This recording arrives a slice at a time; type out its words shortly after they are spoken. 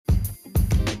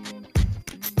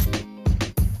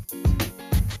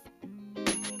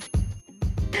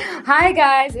Hi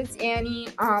guys, it's Annie.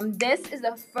 This is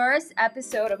the first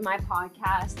episode of my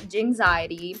podcast,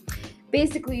 Jingxiety,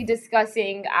 basically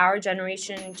discussing our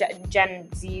generation, Gen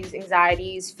Z's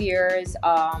anxieties, fears,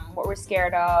 what we're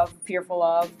scared of, fearful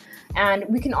of, and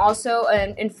we can also,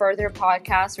 in further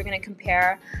podcasts, we're going to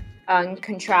compare and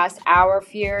contrast our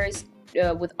fears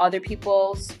with other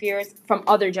people's fears from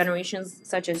other generations,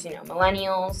 such as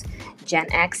millennials, Gen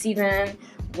X, even.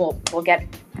 We'll get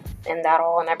in that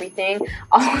all and everything.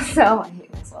 Also, I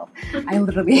hate myself. I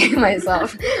literally hate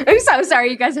myself. I'm so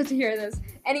sorry you guys have to hear this.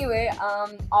 Anyway,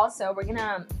 also we're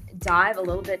gonna dive a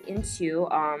little bit into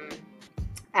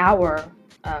our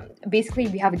basically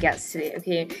we have a guest today,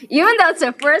 okay? Even though it's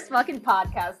our first fucking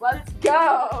podcast, let's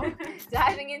go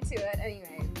diving into it.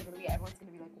 Anyway, literally everyone's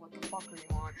gonna be like, what the fuck are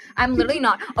you on? I'm literally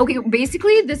not. Okay,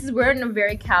 basically we're in a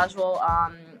very casual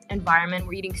environment.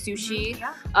 We're eating sushi.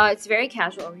 Yeah. It's very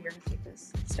casual. Oh, you're gonna take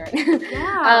this. Start.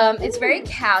 Yeah. It's very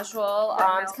casual.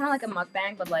 It's kind of like a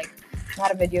mukbang, but like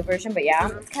not a video version. But yeah,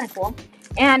 it's kind of cool.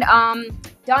 And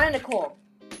Donna Nicole,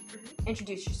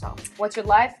 introduce yourself. What's your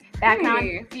life,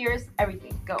 background, fears,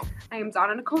 everything? Go. I am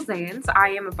Donna Nicole Zayans. I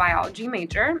am a biology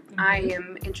major. I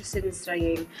am interested in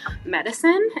studying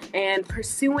medicine and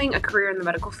pursuing a career in the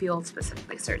medical field,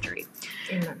 specifically surgery.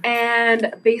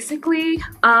 And basically,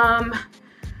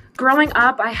 growing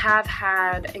up, I have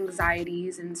had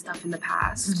anxieties and stuff in the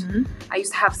past. I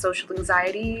used to have social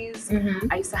anxieties.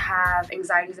 I used to have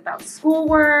anxieties about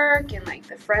schoolwork and like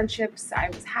the friendships I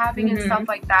was having and stuff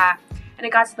like that. And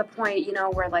it got to the point,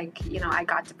 where I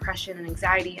got depression and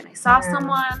anxiety, and I saw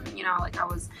someone, like I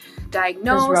was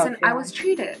diagnosed and I was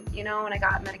treated, and I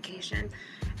got medication,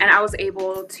 and I was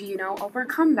able to,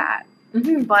 overcome that.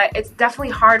 But it's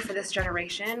definitely hard for this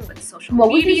generation with social media.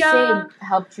 What would you say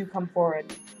helped you come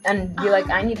forward and be like,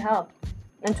 I need help,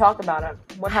 and talk about it?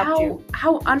 What helped you?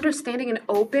 How understanding and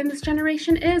open this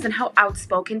generation is, and how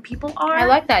outspoken people are. I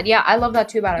like that. Yeah, I love that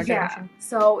too about our generation.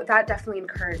 So that definitely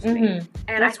encouraged me.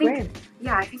 And That's I think, great.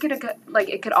 yeah, I think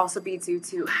it could also be due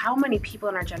to how many people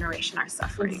in our generation are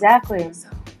suffering. Exactly. So,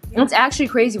 It's actually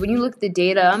crazy when you look at the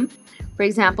data. For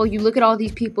example, you look at all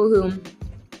these people who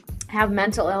have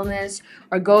mental illness,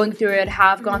 are going through it,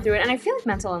 have gone through it. And I feel like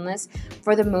mental illness,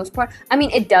 for the most part, I mean,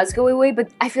 it does go away, but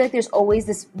I feel like there's always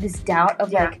this doubt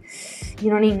of like, you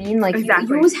know what I mean? Like, Exactly.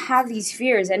 you always have these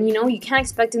fears, and you can't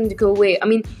expect them to go away. I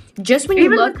mean, just when you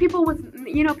even look... with people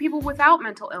with, people without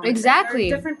mental illness. Exactly.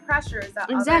 There are different pressures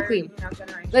that Exactly. other,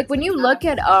 generations Like, when you have. look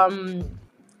at...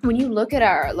 when you look at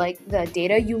our the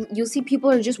data, you'll see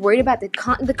people are just worried about the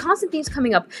constant things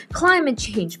coming up: climate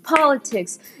change,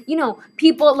 politics.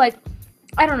 People like,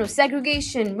 I don't know,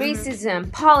 segregation,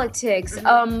 racism, politics,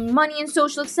 money and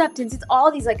social acceptance. It's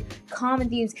all these like common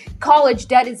themes. College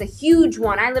debt is a huge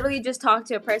one. I literally just talked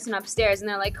to a person upstairs, and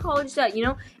they're like, college debt.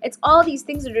 It's all these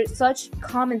things that are such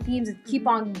common themes that keep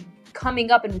on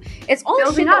coming up, and it's all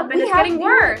building shit up, that and we it's have getting here.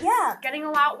 worse. Yeah. Getting a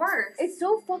lot worse. It's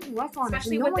so fucking rough on us.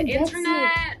 Especially No with the one gets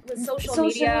internet, it. with social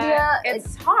media, media.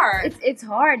 It's hard. It's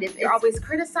hard. You're always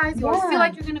criticized. You always Yeah. feel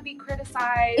like you're going to be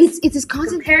criticized. It's this You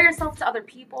constant. compare yourself to other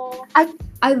people.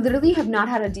 I literally have not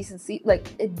had a decent sleep, like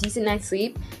a decent night's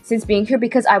sleep, since being here,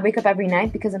 because I wake up every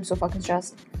night because I'm so fucking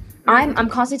stressed. I'm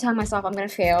constantly telling myself I'm gonna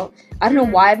fail. I don't know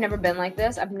why I've never been like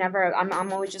this.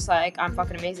 I'm always just like, I'm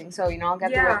fucking amazing, so I'll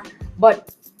get through it.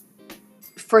 But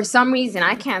for some reason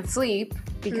I can't sleep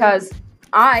because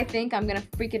I think I'm gonna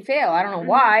freaking fail. I don't know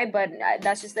why, but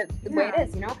that's just the way it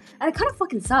is, And it kind of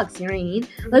fucking sucks, you know what I mean?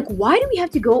 Like, why do we have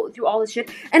to go through all this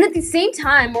shit? And at the same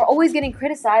time, we're always getting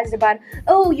criticized about,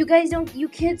 oh, you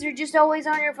kids are just always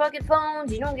on your fucking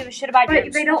phones. You don't give a shit about your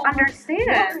But they don't understand.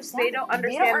 They don't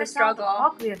understand the struggle.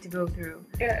 what we have to go through.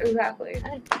 Yeah, exactly.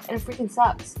 And it freaking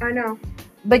sucks. I know.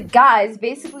 But guys,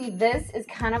 basically this is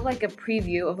kind of like a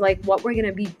preview of like what we're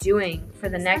gonna be doing for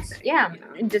the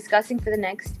discussing for the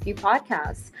next few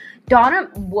podcasts. Donna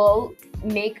will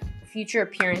make future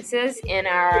appearances in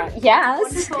our in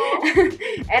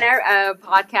our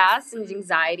podcasts and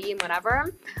anxiety and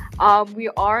whatever. We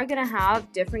are gonna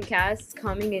have different guests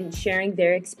coming and sharing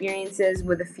their experiences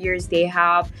with the fears they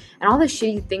have and all the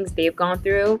shitty things they've gone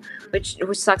through, which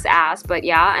sucks ass. But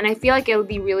yeah, and I feel like it'll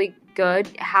be really good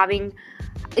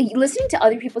listening to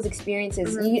other people's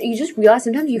experiences. You just realize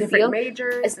sometimes you Different feel,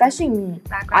 majors, especially me,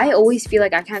 I always feel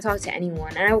like I can't talk to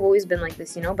anyone, and I've always been like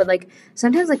this, but like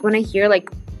sometimes like when I hear like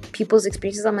people's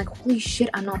experiences, I'm like, holy shit,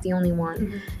 I'm not the only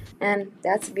one. And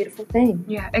that's a beautiful thing.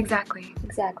 Yeah, exactly.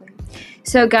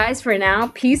 So guys, for now,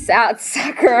 peace out,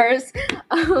 suckers.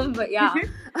 But yeah,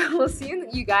 we'll see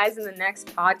you guys in the next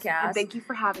podcast. And thank you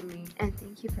for having me. And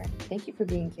thank you for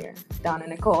being here, Donna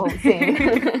Nicole.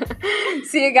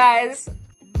 See you guys.